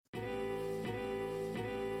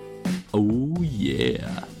Oh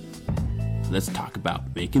yeah. Let's talk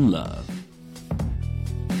about making love.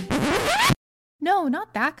 No,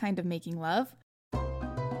 not that kind of making love.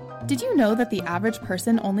 Did you know that the average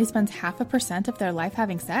person only spends 0.5% of their life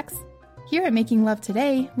having sex? Here at Making Love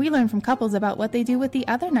Today, we learn from couples about what they do with the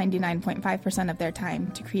other 99.5% of their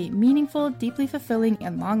time to create meaningful, deeply fulfilling,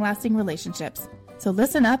 and long-lasting relationships. So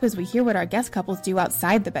listen up as we hear what our guest couples do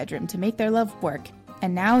outside the bedroom to make their love work.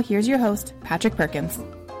 And now, here's your host, Patrick Perkins.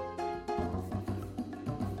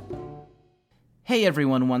 Hey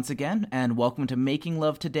everyone once again, and welcome to Making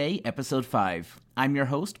Love Today, Episode 5. I'm your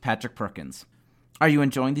host, Patrick Perkins. Are you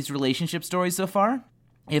enjoying these relationship stories so far?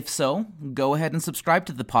 If so, go ahead and subscribe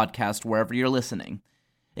to the podcast wherever you're listening.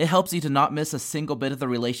 It helps you to not miss a single bit of the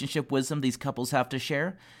relationship wisdom these couples have to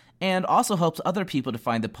share, and also helps other people to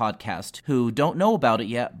find the podcast who don't know about it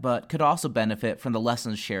yet, but could also benefit from the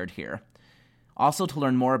lessons shared here. Also, to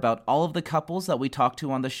learn more about all of the couples that we talk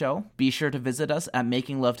to on the show, be sure to visit us at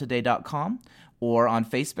makinglovetoday.com or on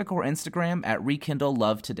Facebook or Instagram at Rekindle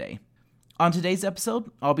Love Today. On today's episode,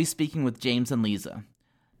 I'll be speaking with James and Lisa.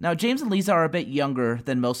 Now, James and Lisa are a bit younger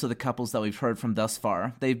than most of the couples that we've heard from thus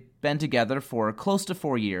far. They've been together for close to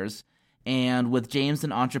 4 years, and with James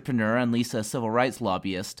an entrepreneur and Lisa a civil rights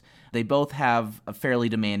lobbyist, they both have fairly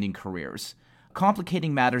demanding careers.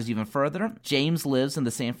 Complicating matters even further, James lives in the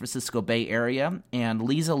San Francisco Bay Area, and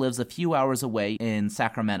Lisa lives a few hours away in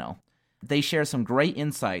Sacramento. They share some great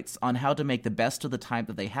insights on how to make the best of the time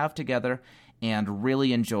that they have together and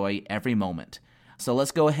really enjoy every moment. So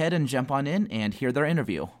let's go ahead and jump on in and hear their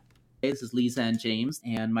interview. This is Lisa and James,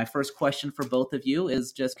 and my first question for both of you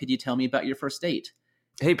is just, could you tell me about your first date?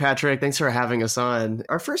 Hey, Patrick, thanks for having us on.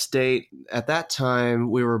 Our first date, at that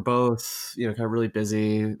time, we were both, kind of really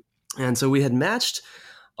busy. And so we had matched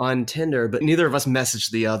on Tinder, but neither of us messaged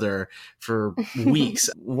the other for weeks.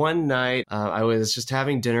 One night, I was just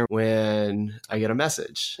having dinner when I get a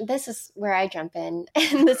message. This is where I jump in.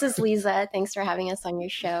 And this is Lisa. Thanks for having us on your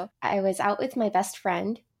show. I was out with my best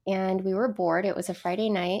friend and we were bored. It was a Friday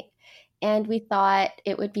night. And we thought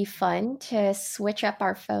it would be fun to switch up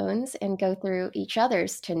our phones and go through each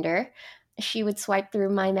other's Tinder. She would swipe through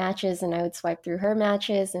my matches and I would swipe through her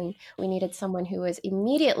matches. And we needed someone who was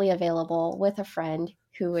immediately available with a friend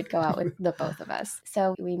who would go out with the both of us.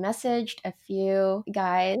 So we messaged a few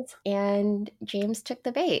guys and James took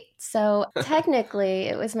the bait. So technically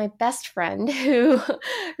it was my best friend who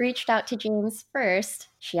reached out to James first.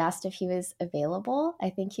 She asked if he was available. I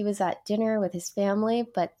think he was at dinner with his family,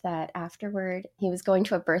 but that afterward he was going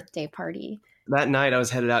to a birthday party. That night, I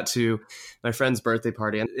was headed out to my friend's birthday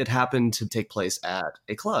party, and it happened to take place at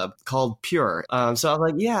a club called Pure. So I was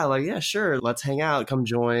like, yeah, sure, let's hang out, come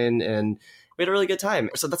join, and we had a really good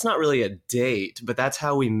time. So that's not really a date, but that's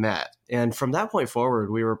how we met. And from that point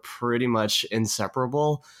forward, we were pretty much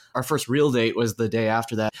inseparable. Our first real date was the day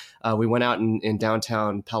after that. We went out in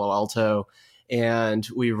downtown Palo Alto, and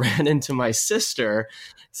we ran into my sister.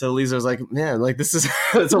 So Lisa was like, man, this is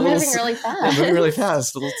it's moving really fast. Moving really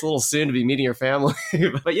fast. It's a little soon to be meeting your family.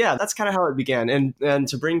 But yeah, that's kind of how it began. And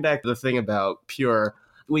to bring back the thing about Pure,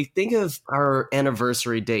 we think of our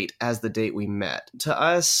anniversary date as the date we met. To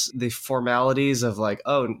us, the formalities of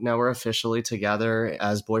now we're officially together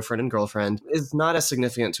as boyfriend and girlfriend is not as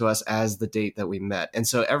significant to us as the date that we met. And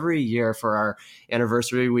so every year for our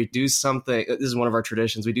anniversary, we do something. This is one of our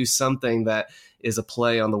traditions. We do something that is a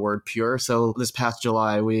play on the word pure. So this past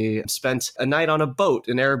July, we spent a night on a boat,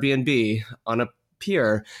 an Airbnb on a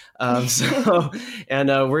pier. We're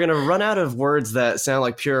going to run out of words that sound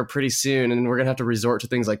like pure pretty soon. And we're going to have to resort to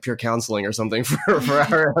things like peer counseling or something for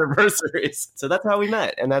our anniversaries. So that's how we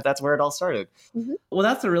met. And that's where it all started. Mm-hmm. Well,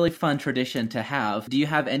 that's a really fun tradition to have. Do you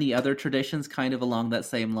have any other traditions kind of along that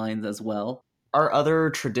same lines as well? Our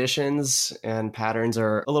other traditions and patterns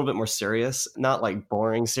are a little bit more serious, not like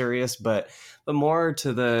boring serious, but more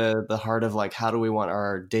to the heart of how do we want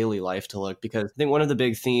our daily life to look? Because I think one of the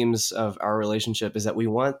big themes of our relationship is that we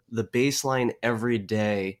want the baseline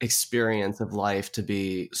everyday experience of life to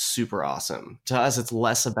be super awesome. To us, it's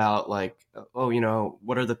less about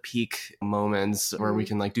what are the peak moments where we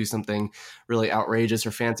can do something really outrageous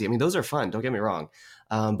or fancy. I mean, those are fun. Don't get me wrong.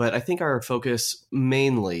 But I think our focus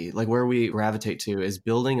mainly, where we gravitate to, is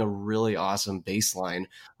building a really awesome baseline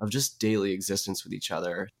of just daily existence with each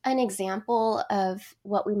other. An example of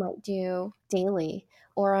what we might do daily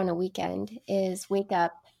or on a weekend is wake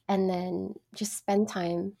up and then just spend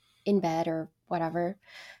time in bed or whatever,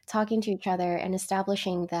 talking to each other and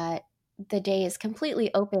establishing that the day is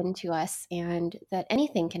completely open to us and that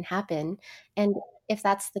anything can happen. And if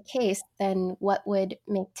that's the case, then what would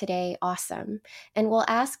make today awesome? And we'll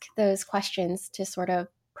ask those questions to sort of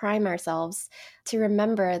prime ourselves to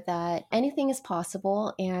remember that anything is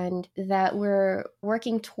possible and that we're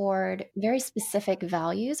working toward very specific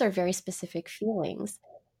values or very specific feelings.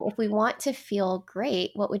 If we want to feel great,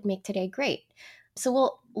 what would make today great? So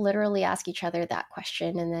we'll literally ask each other that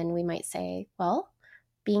question, and then we might say, well,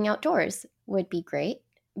 being outdoors would be great.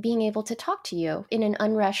 Being able to talk to you in an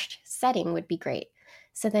unrushed setting would be great.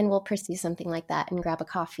 So then we'll pursue something like that and grab a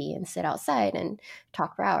coffee and sit outside and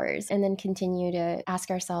talk for hours, and then continue to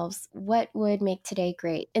ask ourselves, what would make today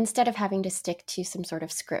great? Instead of having to stick to some sort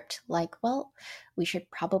of script like, well, we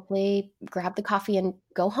should probably grab the coffee and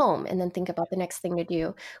go home and then think about the next thing to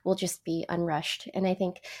do. We'll just be unrushed. And I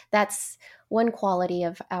think that's one quality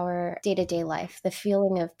of our day-to-day life, the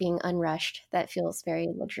feeling of being unrushed that feels very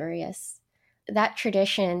luxurious. That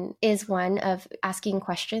tradition is one of asking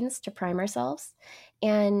questions to prime ourselves.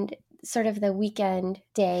 And sort of the weekend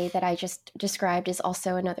day that I just described is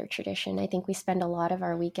also another tradition. I think we spend a lot of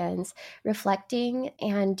our weekends reflecting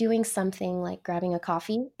and doing something like grabbing a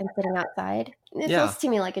coffee and sitting outside. It feels to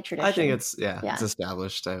me like a tradition. I think it's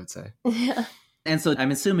established, I would say. Yeah. And so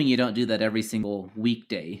I'm assuming you don't do that every single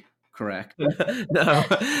weekday, correct?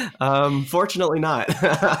 No, fortunately not.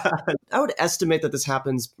 I would estimate that this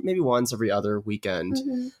happens maybe once every other weekend.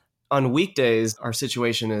 Mm-hmm. On weekdays, our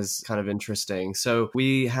situation is kind of interesting. So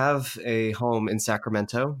we have a home in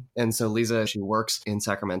Sacramento. And so Lisa, she works in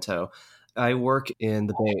Sacramento. I work in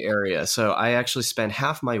the Bay Area. So I actually spend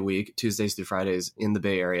half my week, Tuesdays through Fridays, in the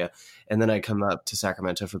Bay Area. And then I come up to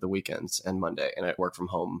Sacramento for the weekends and Monday, and I work from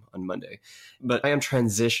home on Monday. But I am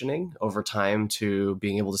transitioning over time to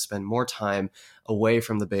being able to spend more time away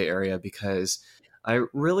from the Bay Area because I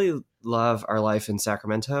really love our life in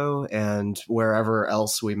Sacramento and wherever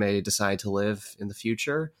else we may decide to live in the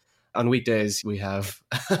future. On weekdays, we have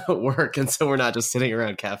work, and so we're not just sitting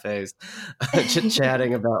around cafes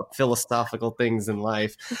chit-chatting about philosophical things in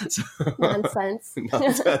life. So, Nonsense.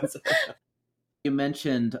 Nonsense. You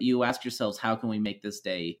mentioned you asked yourselves, how can we make this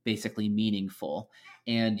day basically meaningful?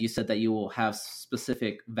 And you said that you will have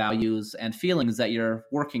specific values and feelings that you're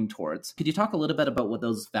working towards. Could you talk a little bit about what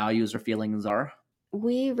those values or feelings are?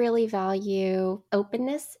 We really value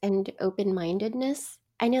openness and open-mindedness.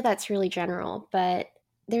 I know that's really general, but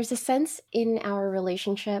there's a sense in our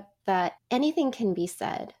relationship that anything can be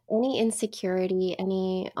said. Any insecurity,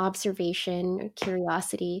 any observation,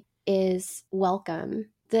 curiosity is welcome.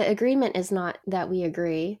 The agreement is not that we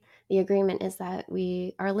agree. The agreement is that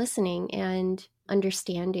we are listening and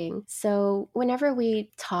understanding. So whenever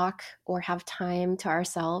we talk or have time to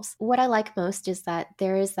ourselves, what I like most is that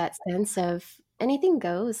there is that sense of anything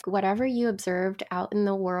goes. Whatever you observed out in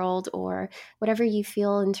the world or whatever you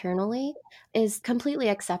feel internally is completely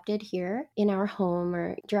accepted here in our home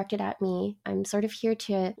or directed at me. I'm sort of here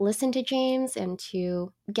to listen to James and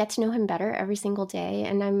to get to know him better every single day.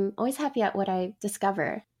 And I'm always happy at what I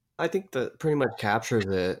discover. I think that pretty much captures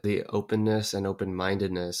it. The openness and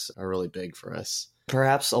open-mindedness are really big for us.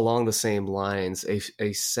 Perhaps along the same lines,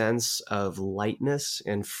 a sense of lightness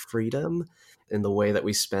and freedom in the way that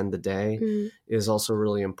we spend the day is also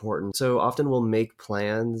really important. So often we'll make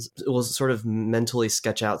plans, we'll sort of mentally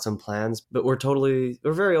sketch out some plans, but we're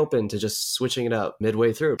very open to just switching it up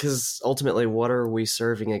midway through. Because ultimately, what are we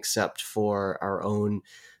serving except for our own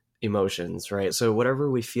emotions, right? So whatever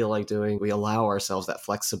we feel like doing, we allow ourselves that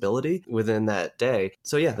flexibility within that day.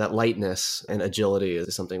 So yeah, that lightness and agility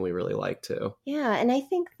is something we really like too. Yeah, and I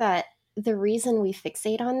think that the reason we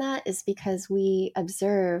fixate on that is because we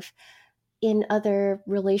observe in other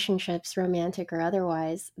relationships, romantic or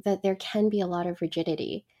otherwise, that there can be a lot of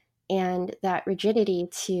rigidity. And that rigidity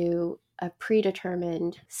to a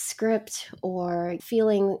predetermined script or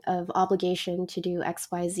feeling of obligation to do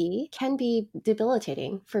XYZ can be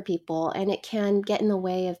debilitating for people. And it can get in the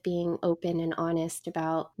way of being open and honest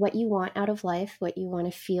about what you want out of life, what you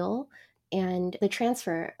want to feel, and the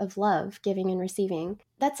transfer of love, giving and receiving.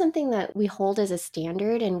 That's something that we hold as a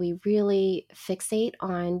standard, and we really fixate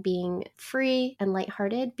on being free and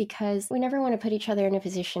lighthearted because we never want to put each other in a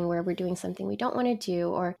position where we're doing something we don't want to do,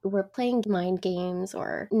 or we're playing mind games,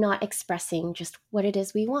 or not expressing just what it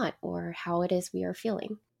is we want or how it is we are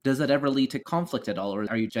feeling. Does that ever lead to conflict at all, or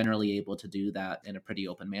are you generally able to do that in a pretty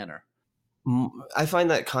open manner? I find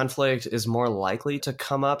that conflict is more likely to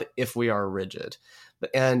come up if we are rigid.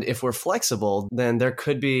 And if we're flexible, then there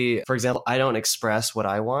could be, for example, I don't express what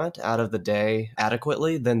I want out of the day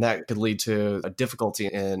adequately, then that could lead to a difficulty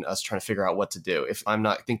in us trying to figure out what to do if I'm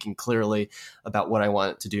not thinking clearly about what I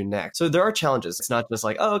want to do next. So there are challenges. It's not just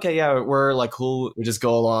like, oh, okay, yeah, we're like cool, we just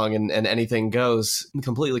go along and anything goes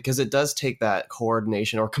completely, because it does take that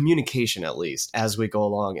coordination or communication at least as we go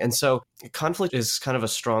along. And so conflict is kind of a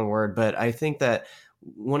strong word, but I think that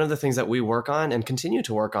one of the things that we work on and continue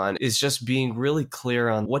to work on is just being really clear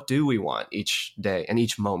on what do we want each day and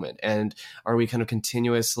each moment. And are we kind of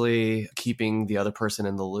continuously keeping the other person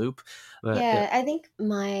in the loop? But, yeah, I think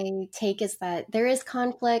my take is that there is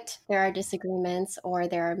conflict, there are disagreements, or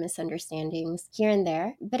there are misunderstandings here and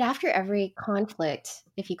there. But after every conflict,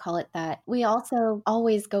 if you call it that, we also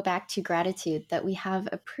always go back to gratitude that we have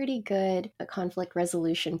a pretty good conflict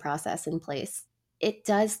resolution process in place. It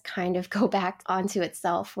does kind of go back onto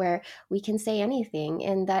itself where we can say anything,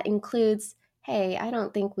 and that includes, hey, I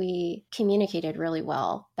don't think we communicated really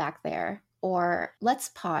well back there, or let's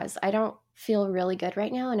pause. I don't feel really good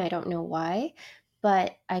right now and I don't know why,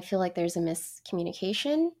 but I feel like there's a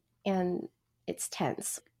miscommunication and it's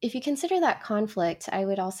tense. If you consider that conflict, I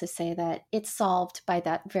would also say that it's solved by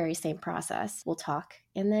that very same process. We'll talk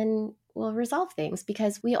and then we'll resolve things,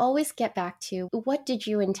 because we always get back to what did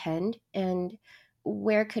you intend and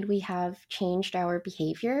where could we have changed our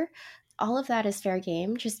behavior. All of that is fair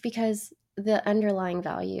game, just because the underlying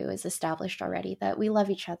value is established already, that we love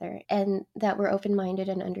each other and that we're open-minded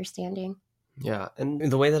and understanding. Yeah.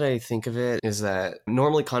 And the way that I think of it is that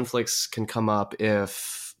normally conflicts can come up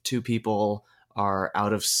if two people are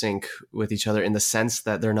out of sync with each other in the sense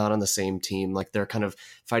that they're not on the same team, like they're kind of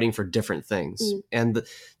fighting for different things. And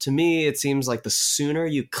to me, it seems like the sooner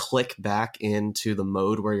you click back into the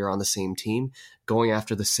mode where you're on the same team, going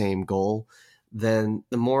after the same goal, then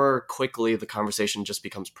the more quickly the conversation just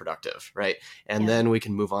becomes productive, right? And then we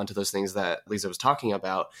can move on to those things that Lisa was talking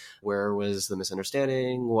about. Where was the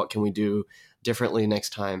misunderstanding? What can we do differently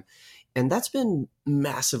next time? And that's been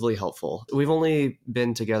massively helpful. We've only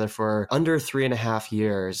been together for under 3.5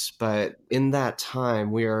 years, but in that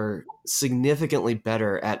time, we are significantly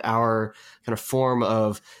better at our kind of form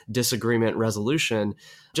of disagreement resolution,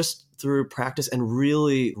 just through practice and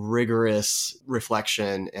really rigorous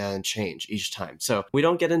reflection and change each time. So we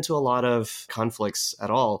don't get into a lot of conflicts at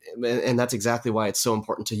all. And that's exactly why it's so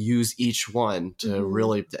important to use each one to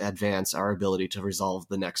really advance our ability to resolve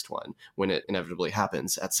the next one when it inevitably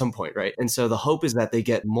happens at some point, right? And so the hope is that they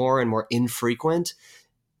get more and more infrequent,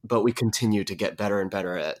 but we continue to get better and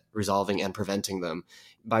better at resolving and preventing them.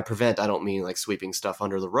 By prevent, I don't mean like sweeping stuff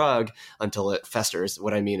under the rug until it festers.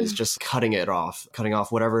 What I mean is just cutting off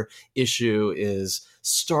whatever issue is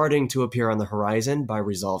starting to appear on the horizon by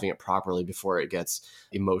resolving it properly before it gets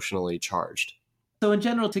emotionally charged. So in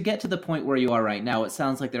general, to get to the point where you are right now, it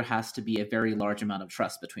sounds like there has to be a very large amount of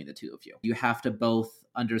trust between the two of you. You have to both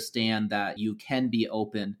understand that you can be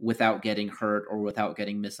open without getting hurt or without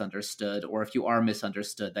getting misunderstood, or if you are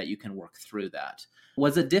misunderstood, that you can work through that.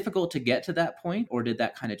 Was it difficult to get to that point, or did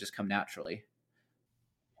that kind of just come naturally?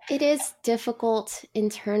 It is difficult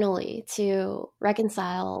internally to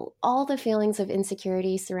reconcile all the feelings of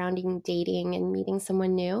insecurity surrounding dating and meeting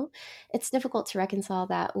someone new. It's difficult to reconcile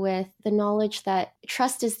that with the knowledge that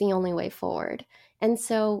trust is the only way forward. And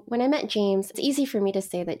so when I met James, it's easy for me to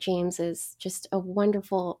say that James is just a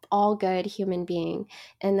wonderful, all good human being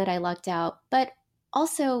and that I lucked out. But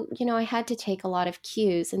also, I had to take a lot of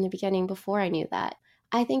cues in the beginning before I knew that.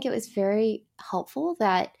 I think it was very helpful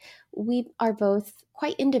that we are both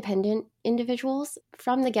quite independent individuals.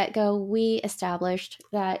 From the get-go, we established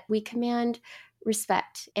that we command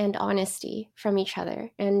respect and honesty from each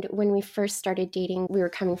other. And when we first started dating, we were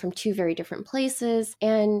coming from two very different places.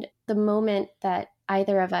 And the moment that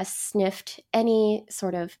either of us sniffed any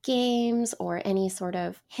sort of games or any sort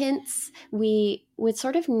of hints, we would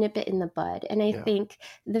sort of nip it in the bud. And I think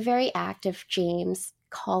the very act of James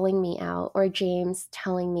calling me out, or James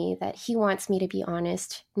telling me that he wants me to be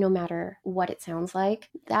honest no matter what it sounds like,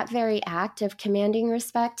 that very act of commanding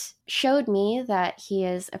respect showed me that he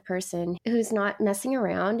is a person who's not messing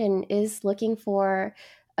around and is looking for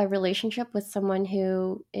a relationship with someone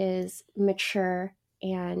who is mature.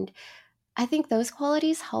 And I think those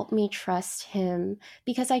qualities help me trust him,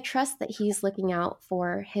 because I trust that he's looking out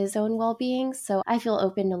for his own well-being. So I feel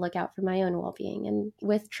open to look out for my own well-being. And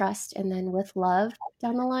with trust and then with love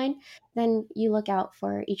down the line, then you look out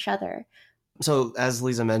for each other. So as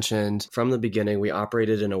Lisa mentioned, from the beginning, we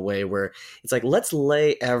operated in a way where it's like, let's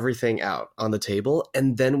lay everything out on the table,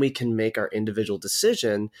 and then we can make our individual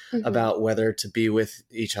decision about whether to be with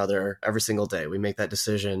each other every single day. We make that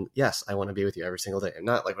decision. Yes, I want to be with you every single day. And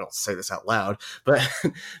not like we don't say this out loud, but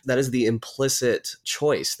that is the implicit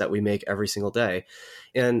choice that we make every single day.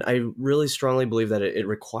 And I really strongly believe that it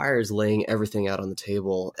requires laying everything out on the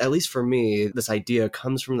table. At least for me, this idea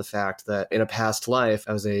comes from the fact that in a past life,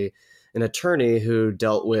 I was an attorney who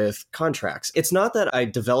dealt with contracts. It's not that I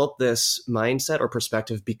developed this mindset or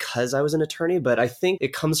perspective because I was an attorney, but I think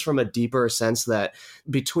it comes from a deeper sense that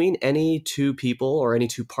between any two people or any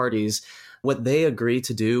two parties, What they agree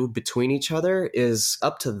to do between each other is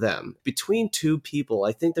up to them. Between two people,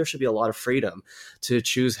 I think there should be a lot of freedom to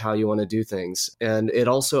choose how you want to do things. And it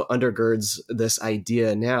also undergirds this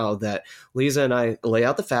idea now that Lisa and I lay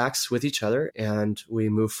out the facts with each other and we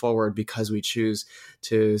move forward because we choose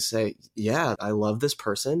to say, yeah, I love this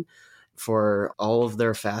person for all of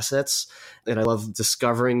their facets. And I love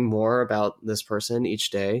discovering more about this person each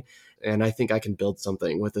day. And I think I can build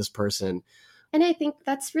something with this person. And I think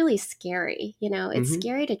that's really scary. It's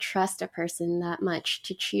scary to trust a person that much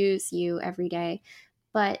to choose you every day.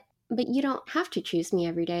 But you don't have to choose me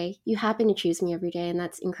every day. You happen to choose me every day, and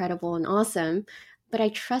that's incredible and awesome. But I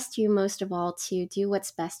trust you most of all to do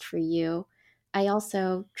what's best for you. I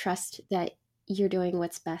also trust that you're doing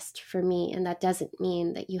what's best for me, and that doesn't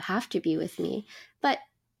mean that you have to be with me. But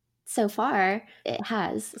so far, it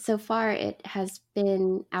has. So far, it has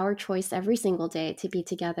been our choice every single day to be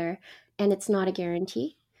together, and it's not a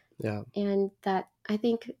guarantee. Yeah. And that, I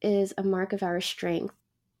think, is a mark of our strength.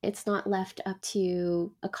 It's not left up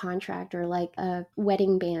to a contract or like a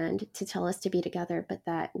wedding band to tell us to be together, but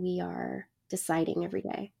that we are deciding every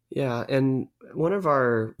day. Yeah. And one of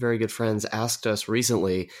our very good friends asked us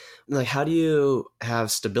recently, like, how do you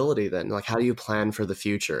have stability then? Like, how do you plan for the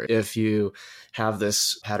future if you have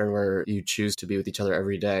this pattern where you choose to be with each other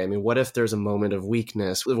every day? I mean, what if there's a moment of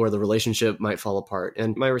weakness where the relationship might fall apart?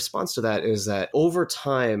 And my response to that is that over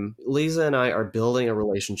time, Lisa and I are building a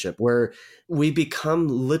relationship where we become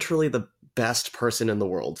literally the best person in the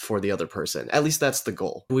world for the other person. At least that's the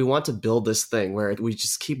goal. We want to build this thing where we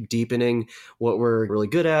just keep deepening what we're really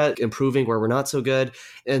good at, improving where we're not so good.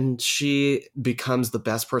 And she becomes the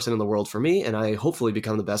best person in the world for me, and I hopefully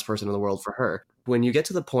become the best person in the world for her. When you get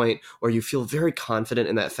to the point where you feel very confident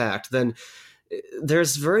in that fact, then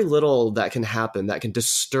there's very little that can happen that can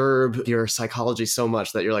disturb your psychology so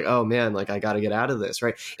much that you're like, oh man, like I got to get out of this,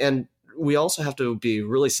 right? And we also have to be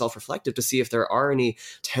really self-reflective to see if there are any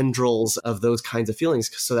tendrils of those kinds of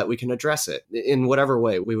feelings so that we can address it in whatever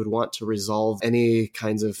way. We would want to resolve any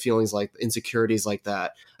kinds of feelings like insecurities like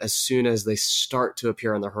that as soon as they start to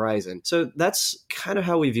appear on the horizon. So that's kind of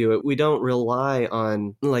how we view it. We don't rely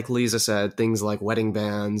on, like Lisa said, things like wedding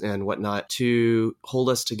bands and whatnot to hold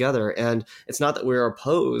us together. And it's not that we're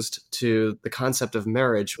opposed to the concept of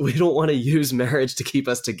marriage. We don't want to use marriage to keep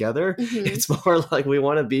us together. Mm-hmm. It's more like we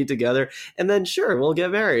want to be together. And then sure, we'll get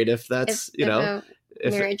married if that's,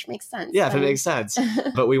 if marriage makes sense. Yeah, if it makes sense.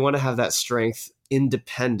 But we want to have that strength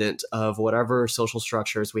independent of whatever social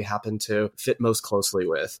structures we happen to fit most closely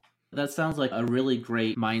with. That sounds like a really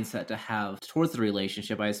great mindset to have towards the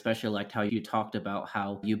relationship. I especially liked how you talked about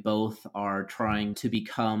how you both are trying to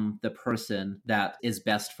become the person that is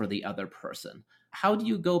best for the other person. How do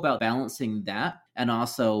you go about balancing that and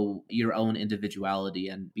also your own individuality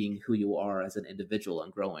and being who you are as an individual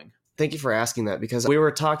and growing? Thank you for asking that, because we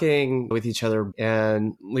were talking with each other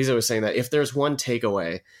and Lisa was saying that if there's one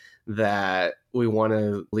takeaway that we want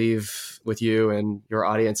to leave with you and your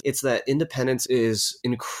audience, it's that independence is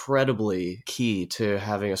incredibly key to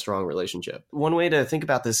having a strong relationship. One way to think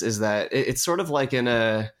about this is that it's sort of like in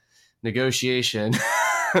a negotiation.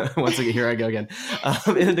 Once again, here I go again.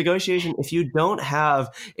 In a negotiation, if you don't have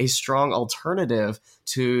a strong alternative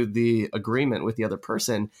to the agreement with the other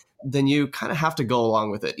person, then you kind of have to go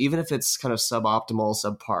along with it, even if it's kind of suboptimal,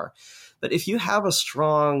 subpar. But if you have a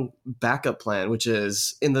strong backup plan, which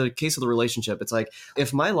is in the case of the relationship, it's like,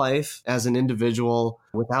 if my life as an individual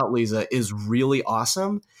without Lisa is really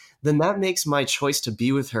awesome, then that makes my choice to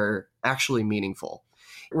be with her actually meaningful.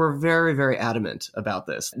 We're very, very adamant about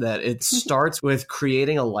this, that it starts with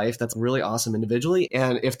creating a life that's really awesome individually.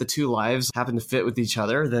 And if the two lives happen to fit with each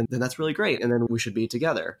other, then that's really great. And then we should be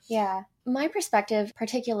together. Yeah. My perspective,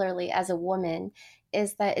 particularly as a woman,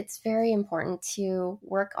 is that it's very important to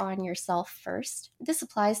work on yourself first. This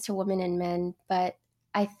applies to women and men, but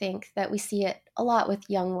I think that we see it a lot with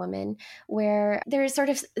young women, where there's sort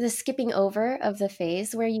of the skipping over of the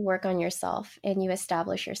phase where you work on yourself and you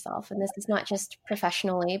establish yourself. And this is not just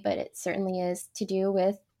professionally, but it certainly is to do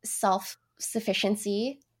with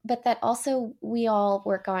self-sufficiency, but that also we all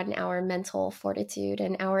work on our mental fortitude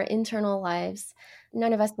and our internal lives.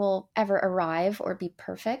 None of us will ever arrive or be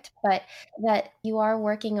perfect, but that you are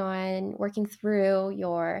working through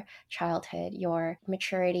your childhood, your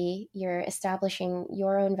maturity, you're establishing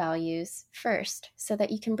your own values first so that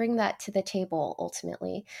you can bring that to the table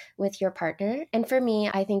ultimately with your partner. And for me,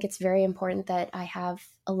 I think it's very important that I have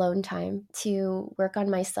alone time to work on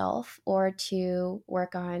myself or to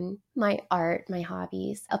work on my art, my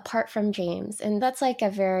hobbies, apart from James. And that's like a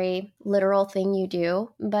very literal thing you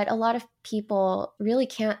do, but a lot of people really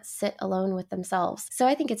can't sit alone with themselves. So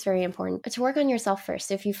I think it's very important to work on yourself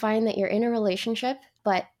first. If you find that you're in a relationship,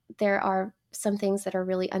 but there are some things that are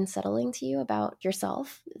really unsettling to you about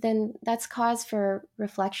yourself, then that's cause for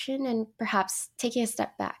reflection and perhaps taking a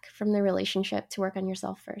step back from the relationship to work on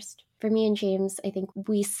yourself first. For me and James, I think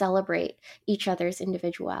we celebrate each other's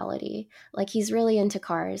individuality. Like, he's really into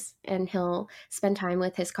cars, and he'll spend time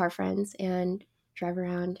with his car friends and drive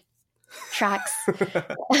around tracks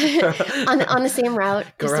on the same route.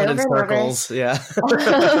 Go around in circles. Yeah.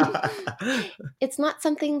 It's not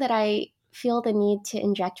something that I feel the need to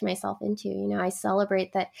inject myself into. I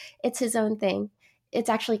celebrate that it's his own thing. It's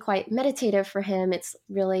actually quite meditative for him. It's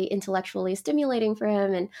really intellectually stimulating for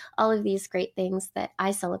him, and all of these great things that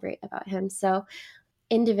I celebrate about him. So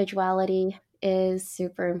individuality is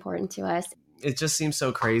super important to us. It just seems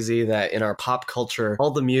so crazy that in our pop culture,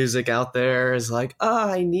 all the music out there is like,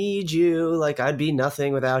 I need you. Like, I'd be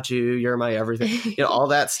nothing without you. You're my everything. All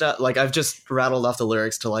that stuff. Like, I've just rattled off the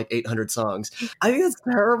lyrics to like 800 songs. I think that's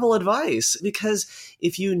terrible advice, because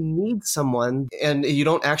if you need someone and you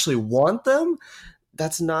don't actually want them,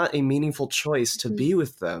 that's not a meaningful choice to be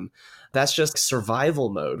with them. That's just survival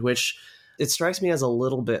mode, which it strikes me as a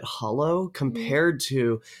little bit hollow compared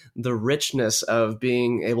to the richness of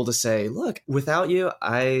being able to say, look, without you,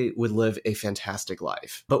 I would live a fantastic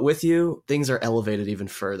life. But with you, things are elevated even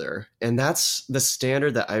further. And that's the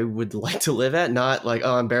standard that I would like to live at, not like,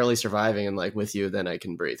 I'm barely surviving, and like with you, then I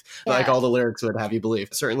can breathe. Yeah. Like all the lyrics would have you believe.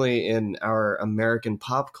 Certainly in our American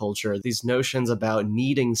pop culture, these notions about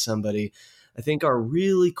needing somebody, I think, are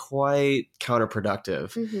really quite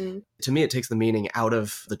counterproductive. Mm-hmm. To me, it takes the meaning out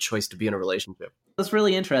of the choice to be in a relationship. That's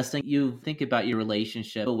really interesting. You think about your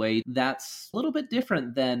relationship a way that's a little bit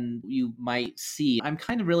different than you might see. I'm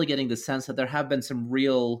kind of really getting the sense that there have been some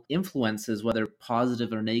real influences, whether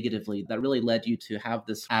positive or negatively, that really led you to have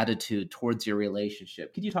this attitude towards your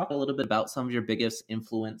relationship. Could you talk a little bit about some of your biggest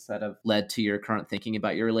influence that have led to your current thinking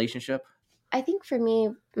about your relationship? I think for me,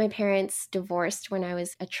 my parents divorced when I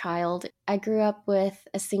was a child. I grew up with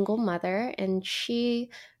a single mother, and she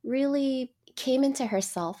really came into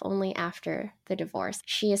herself only after the divorce.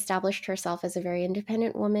 She established herself as a very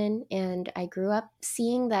independent woman, and I grew up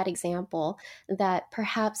seeing that example that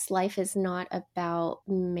perhaps life is not about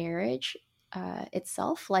marriage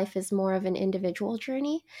itself. Life is more of an individual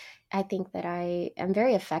journey. I think that I am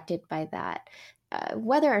very affected by that.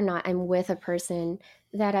 Whether or not I'm with a person,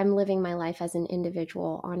 that I'm living my life as an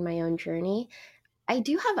individual on my own journey. I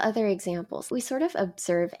do have other examples. We sort of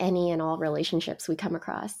observe any and all relationships we come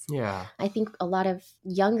across. Yeah. I think a lot of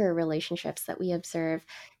younger relationships that we observe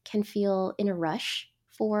can feel in a rush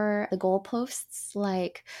for the goalposts,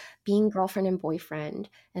 like being girlfriend and boyfriend.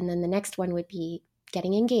 And then the next one would be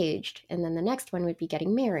getting engaged. And then the next one would be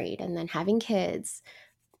getting married and then having kids,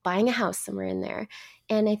 buying a house somewhere in there.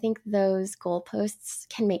 And I think those goalposts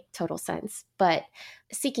can make total sense, but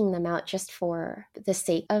seeking them out just for the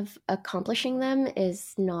sake of accomplishing them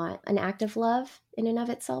is not an act of love in and of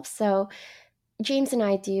itself. So James and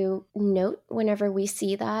I do note whenever we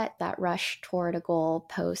see that rush toward a goal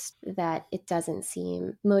post, that it doesn't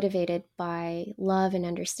seem motivated by love and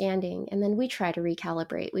understanding. And then we try to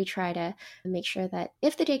recalibrate. We try to make sure that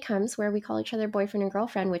if the day comes where we call each other boyfriend and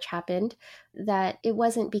girlfriend, which happened, that it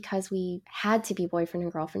wasn't because we had to be boyfriend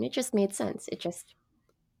and girlfriend. It just made sense.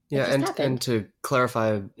 Yeah, and to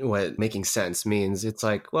clarify what making sense means, it's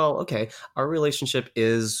like, well, okay, our relationship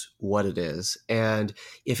is what it is. And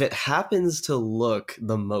if it happens to look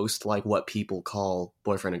the most like what people call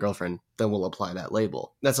boyfriend and girlfriend, then we'll apply that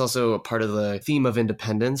label. That's also a part of the theme of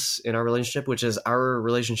independence in our relationship, which is our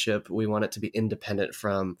relationship, we want it to be independent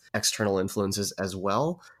from external influences as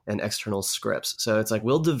well and external scripts. So it's like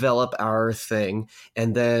we'll develop our thing,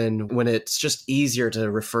 and then when it's just easier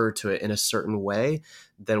to refer to it in a certain way,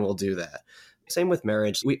 then we'll do that. Same with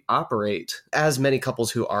marriage. We operate as many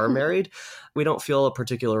couples who are married. We don't feel a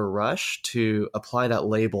particular rush to apply that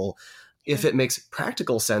label. If it makes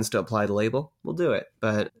practical sense to apply the label, we'll do it.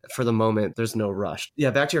 But for the moment, there's no rush.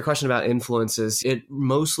 Yeah, back to your question about influences, it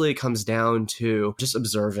mostly comes down to just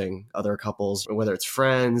observing other couples, whether it's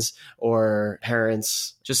friends or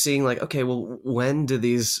parents, just seeing like, okay, well, when do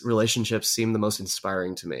these relationships seem the most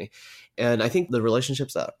inspiring to me? And I think the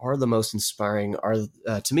relationships that are the most inspiring are,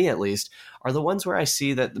 to me at least, are the ones where I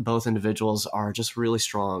see that both individuals are just really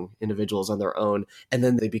strong individuals on their own, and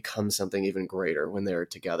then they become something even greater when they're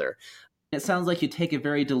together. It sounds like you take a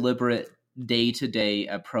very deliberate day-to-day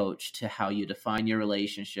approach to how you define your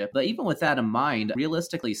relationship. But even with that in mind,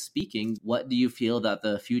 realistically speaking, what do you feel that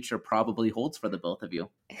the future probably holds for the both of you?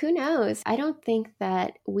 Who knows? I don't think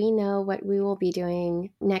that we know what we will be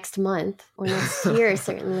doing next month or next year,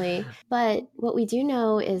 certainly. But what we do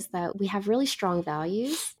know is that we have really strong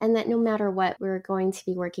values, and that no matter what, we're going to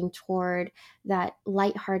be working toward that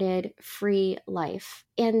lighthearted, free life.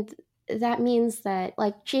 And that means that,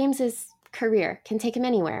 like, James's career can take him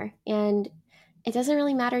anywhere. And it doesn't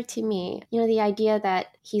really matter to me. You know, the idea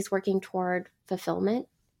that he's working toward fulfillment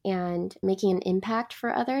and making an impact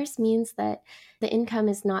for others means that the income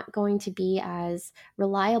is not going to be as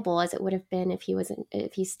reliable as it would have been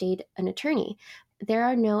if he stayed an attorney. There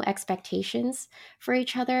are no expectations for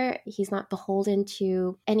each other. He's not beholden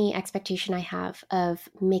to any expectation I have of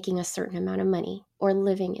making a certain amount of money or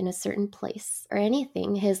living in a certain place or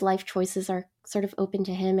anything. His life choices are sort of open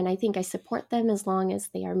to him, and I think I support them as long as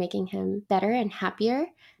they are making him better and happier.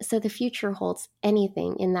 So the future holds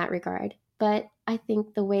anything in that regard. But I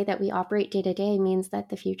think the way that we operate day to day means that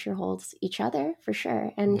the future holds each other for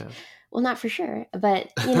sure. And well, not for sure,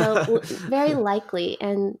 but, you know, very likely,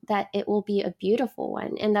 and that it will be a beautiful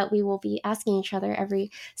one, and that we will be asking each other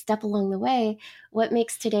every step along the way, what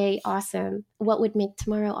makes today awesome? What would make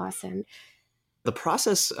tomorrow awesome? The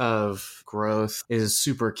process of growth is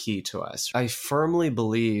super key to us. I firmly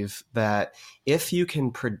believe that if you can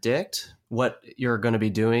predict what you're going to be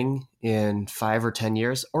doing in 5 or 10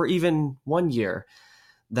 years, or even 1 year,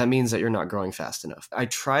 that means that you're not growing fast enough. I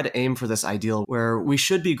try to aim for this ideal where we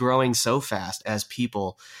should be growing so fast as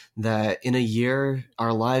people that in a year,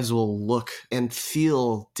 our lives will look and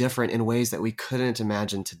feel different in ways that we couldn't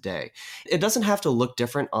imagine today. It doesn't have to look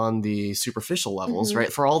different on the superficial levels,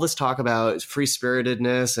 right? For all this talk about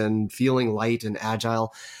free-spiritedness and feeling light and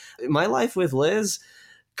agile, my life with Liz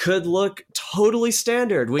could look totally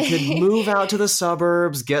standard. We could move out to the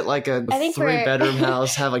suburbs, get like a 3-bedroom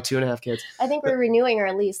house, have like 2.5 kids. I think we're renewing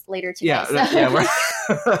our lease later today.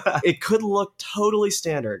 It could look totally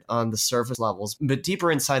standard on the surface levels, but deeper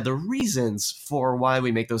inside, the reasons for why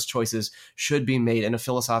we make those choices should be made in a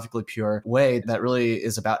philosophically pure way that really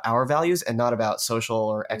is about our values and not about social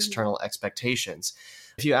or external expectations.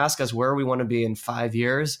 If you ask us where we want to be in 5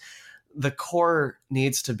 years, the core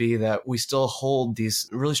needs to be that we still hold these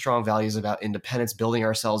really strong values about independence, building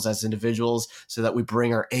ourselves as individuals so that we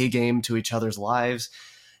bring our A game to each other's lives.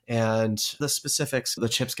 And the specifics, the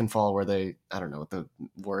chips can fall where they, I don't know what the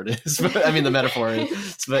word is, but I mean, the metaphor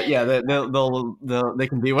is, but yeah, they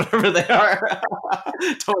can be whatever they are.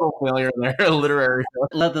 Total failure there, literary.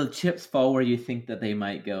 Let the chips fall where you think that they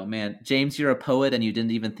might go. Man, James, you're a poet and you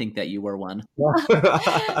didn't even think that you were one.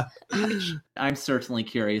 I'm certainly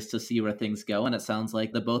curious to see where things go, and it sounds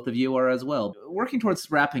like the both of you are as well. Working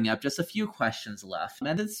towards wrapping up, just a few questions left.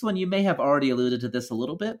 And this one, you may have already alluded to this a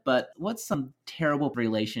little bit, but what's some terrible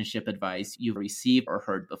relationship advice you've received or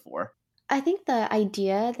heard before? I think the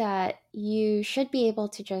idea that you should be able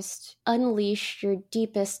to just unleash your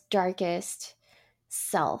deepest, darkest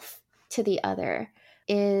self to the other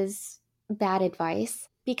is bad advice,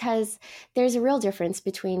 because there's a real difference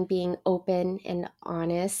between being open and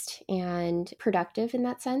honest and productive in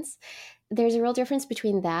that sense. There's a real difference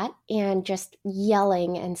between that and just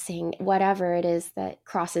yelling and saying whatever it is that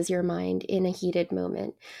crosses your mind in a heated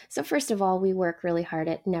moment. So first of all, we work really hard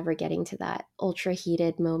at never getting to that ultra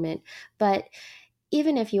heated moment. But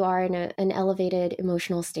even if you are in an elevated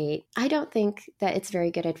emotional state, I don't think that it's very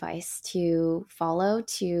good advice to follow,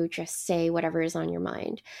 to just say whatever is on your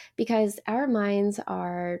mind, because our minds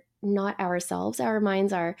are not ourselves. Our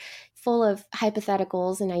minds are full of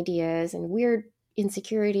hypotheticals and ideas and weird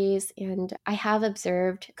insecurities. And I have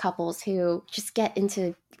observed couples who just get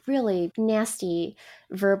into really nasty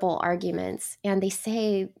verbal arguments, and they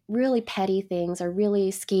say really petty things or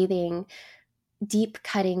really scathing, deep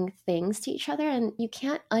cutting things to each other, and you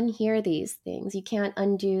can't unhear these things. You can't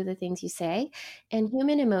undo the things you say. And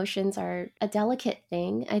human emotions are a delicate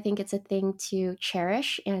thing. I think it's a thing to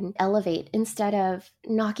cherish and elevate instead of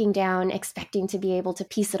knocking down, expecting to be able to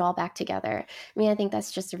piece it all back together. I mean, I think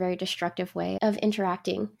that's just a very destructive way of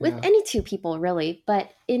interacting with any two people, really.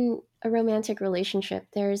 But in a romantic relationship,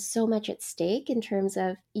 there's so much at stake in terms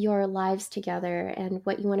of your lives together and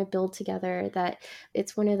what you want to build together, that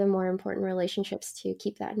it's one of the more important relationships to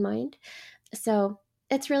keep that in mind. So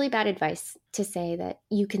it's really bad advice to say that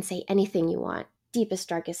you can say anything you want, deepest,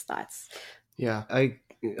 darkest thoughts. Yeah, I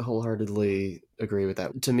wholeheartedly agree with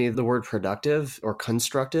that. To me, the word productive or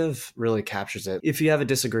constructive really captures it. If you have a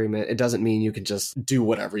disagreement, it doesn't mean you can just do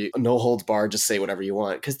whatever, no holds barred, just say whatever you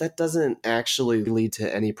want, because that doesn't actually lead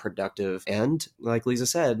to any productive end. Like Lisa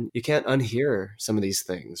said, you can't unhear some of these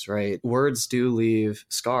things, right? Words do leave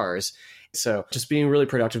scars. So just being really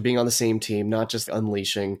productive, being on the same team, not just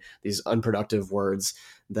unleashing these unproductive words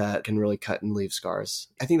that can really cut and leave scars.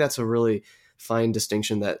 I think that's a really fine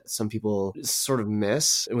distinction that some people sort of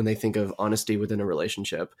miss when they think of honesty within a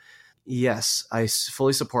relationship. Yes, I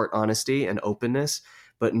fully support honesty and openness,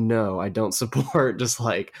 but no, I don't support just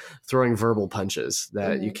like throwing verbal punches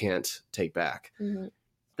that you can't take back.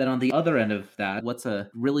 Then on the other end of that, what's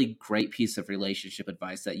a really great piece of relationship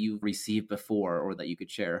advice that you've received before or that you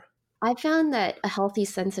could share? I found that a healthy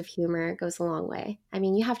sense of humor goes a long way. I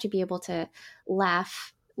mean, you have to be able to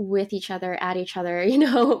laugh with each other, at each other,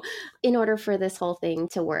 in order for this whole thing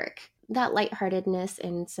to work. That lightheartedness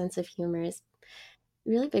and sense of humor is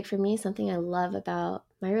really big for me, something I love about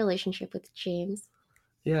my relationship with James.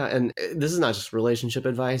 Yeah, and this is not just relationship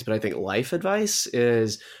advice, but I think life advice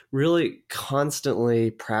is really constantly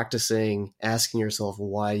practicing asking yourself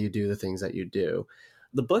why you do the things that you do.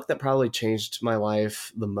 The book that probably changed my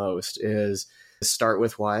life the most is Start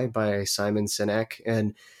With Why by Simon Sinek,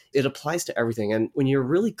 and it applies to everything. And when you're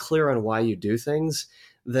really clear on why you do things,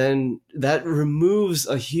 then that removes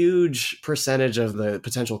a huge percentage of the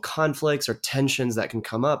potential conflicts or tensions that can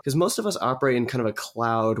come up. Because most of us operate in kind of a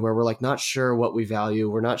cloud where we're like not sure what we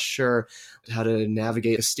value. We're not sure how to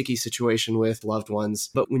navigate a sticky situation with loved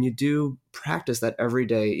ones. But when you do practice that every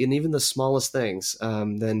day, in even the smallest things,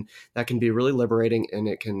 then that can be really liberating, and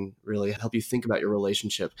it can really help you think about your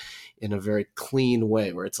relationship in a very clean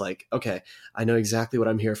way where it's like, okay, I know exactly what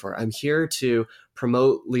I'm here for. I'm here to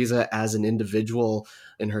promote Lisa as an individual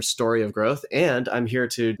in her story of growth, and I'm here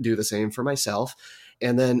to do the same for myself.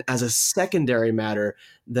 And then as a secondary matter,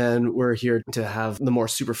 then we're here to have the more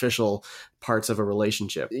superficial parts of a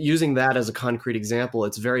relationship. Using that as a concrete example,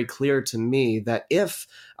 it's very clear to me that if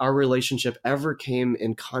our relationship ever came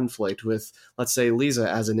in conflict with, let's say, Lisa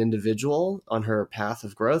as an individual on her path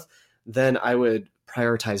of growth, then I would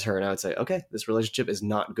prioritize her and I would say, okay, this relationship is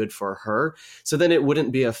not good for her. So then it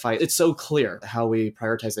wouldn't be a fight. It's so clear how we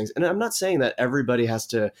prioritize things. And I'm not saying that everybody has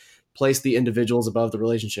to place the individuals above the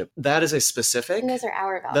relationship. That is a specific. And those are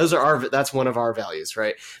our values. That's one of our values,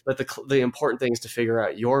 right? But the important thing is to figure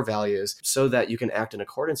out your values so that you can act in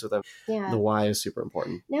accordance with them. Yeah. The why is super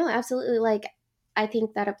important. No, absolutely. Like, I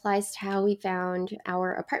think that applies to how we found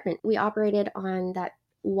our apartment. We operated on that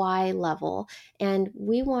why level, and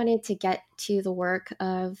we wanted to get to the work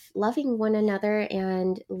of loving one another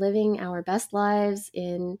and living our best lives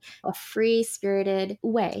in a free-spirited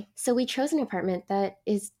way. So we chose an apartment that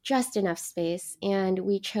is just enough space, and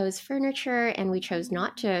we chose furniture, and we chose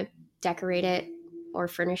not to decorate it or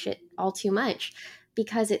furnish it all too much,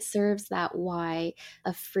 because it serves that why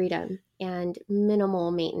of freedom and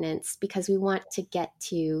minimal maintenance, because we want to get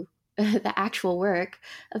to the actual work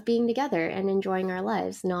of being together and enjoying our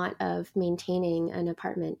lives, not of maintaining an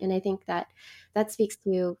apartment. And I think that speaks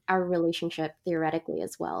to our relationship theoretically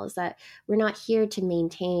as well, is that we're not here to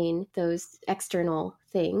maintain those external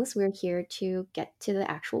things. We're here to get to the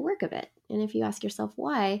actual work of it. And if you ask yourself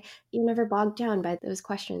why, you're never bogged down by those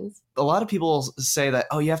questions. A lot of people say that,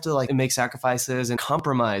 oh, you have to like make sacrifices and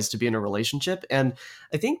compromise to be in a relationship. And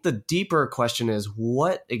I think the deeper question is,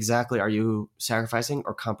 what exactly are you sacrificing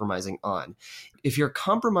or compromising on? If you're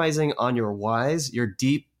compromising on your whys, your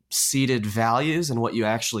deep-seated values and what you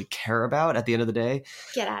actually care about at the end of the day,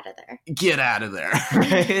 get out of there. Get out of there,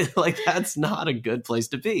 right? Like, that's not a good place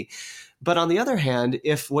to be. But on the other hand,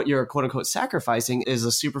 if what you're quote unquote sacrificing is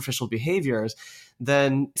a superficial behaviors,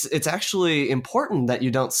 then it's actually important that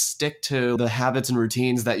you don't stick to the habits and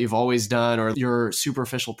routines that you've always done or your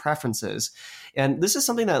superficial preferences. And this is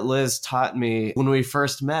something that Liz taught me when we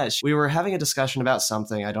first met. We were having a discussion about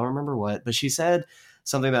something, I don't remember what, but she said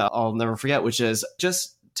something that I'll never forget, which is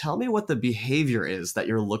just tell me what the behavior is that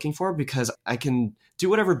you're looking for, because I can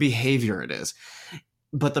do whatever behavior it is.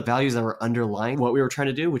 But the values that were underlying what we were trying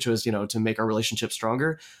to do, which was, to make our relationship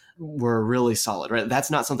stronger, were really solid, right?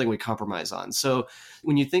 That's not something we compromise on. So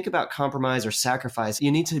when you think about compromise or sacrifice,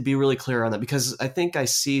 you need to be really clear on that, because I think I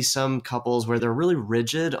see some couples where they're really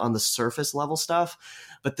rigid on the surface level stuff,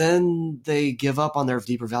 but then they give up on their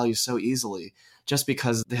deeper values so easily just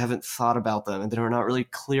because they haven't thought about them and they're not really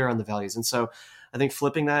clear on the values. And so I think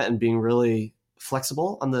flipping that and being really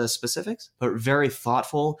flexible on the specifics, but very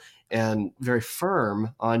thoughtful and very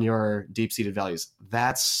firm on your deep-seated values.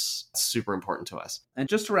 That's super important to us. And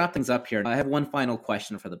just to wrap things up here, I have one final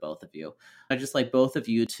question for the both of you. I'd just like both of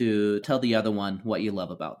you to tell the other one what you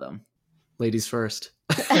love about them. Ladies first.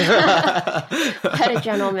 Had a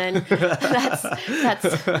gentleman. That's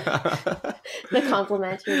the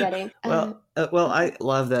compliment you're getting. Well, I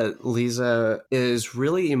love that Lisa is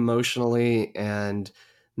really emotionally and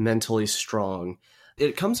mentally strong.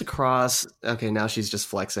 It comes across, okay, now she's just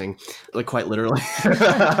flexing, like quite literally,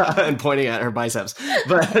 and pointing at her biceps,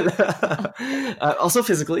 but also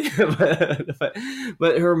physically,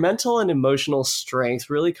 but her mental and emotional strength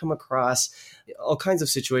really come across all kinds of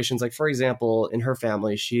situations. Like, for example, in her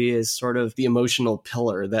family, she is sort of the emotional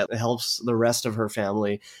pillar that helps the rest of her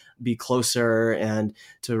family be closer and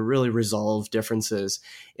to really resolve differences.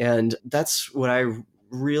 And that's what I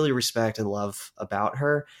really respect and love about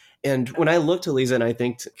her. And when I look to Lisa and I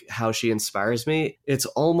think how she inspires me, it's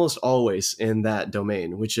almost always in that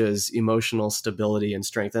domain, which is emotional stability and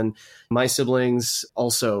strength. And my siblings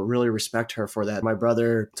also really respect her for that. My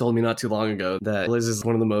brother told me not too long ago that Liz is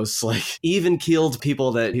one of the most even-keeled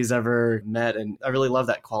people that he's ever met. And I really love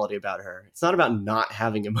that quality about her. It's not about not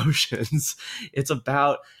having emotions. It's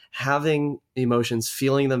about having emotions,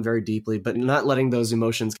 feeling them very deeply, but not letting those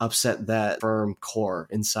emotions upset that firm core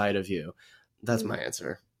inside of you. That's my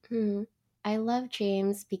answer. I love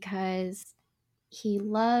James because he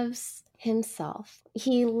loves himself.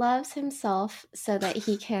 He loves himself so that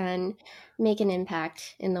he can make an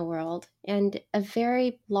impact in the world, and a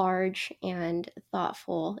very large and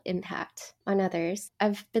thoughtful impact on others.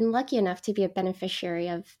 I've been lucky enough to be a beneficiary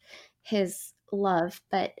of his love,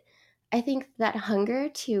 but I think that hunger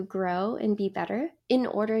to grow and be better in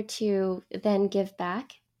order to then give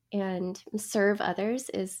back and serve others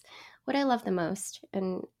is what I love the most,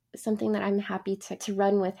 and something that I'm happy to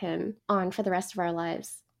run with him on for the rest of our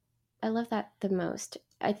lives. I love that the most.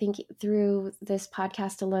 I think through this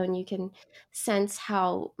podcast alone, you can sense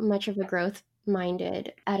how much of a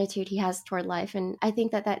growth-minded attitude he has toward life. And I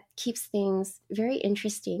think that keeps things very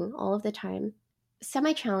interesting all of the time,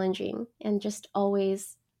 semi-challenging, and just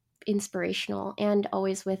always inspirational, and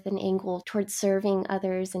always with an angle towards serving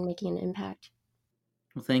others and making an impact.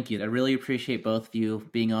 Well, thank you. I really appreciate both of you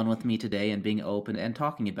being on with me today and being open and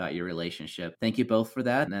talking about your relationship. Thank you both for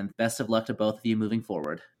that, and best of luck to both of you moving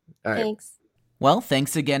forward. All right. Thanks. Well,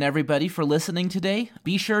 thanks again, everybody, for listening today.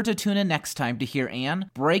 Be sure to tune in next time to hear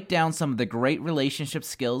Anne break down some of the great relationship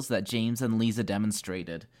skills that James and Lisa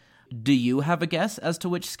demonstrated. Do you have a guess as to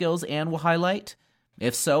which skills Anne will highlight?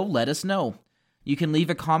 If so, let us know. You can leave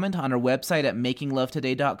a comment on our website at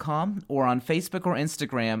makinglovetoday.com or on Facebook or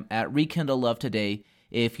Instagram at Rekindle Love Today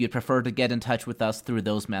if you'd prefer to get in touch with us through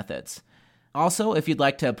those methods. Also, if you'd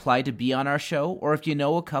like to apply to be on our show, or if you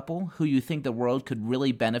know a couple who you think the world could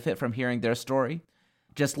really benefit from hearing their story,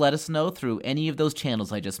 just let us know through any of those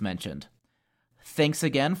channels I just mentioned. Thanks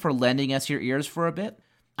again for lending us your ears for a bit.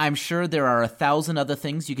 I'm sure there are 1,000 other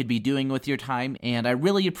things you could be doing with your time, and I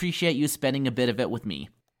really appreciate you spending a bit of it with me.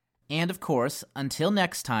 And of course, until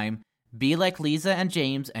next time, be like Lisa and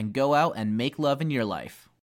James and go out and make love in your life.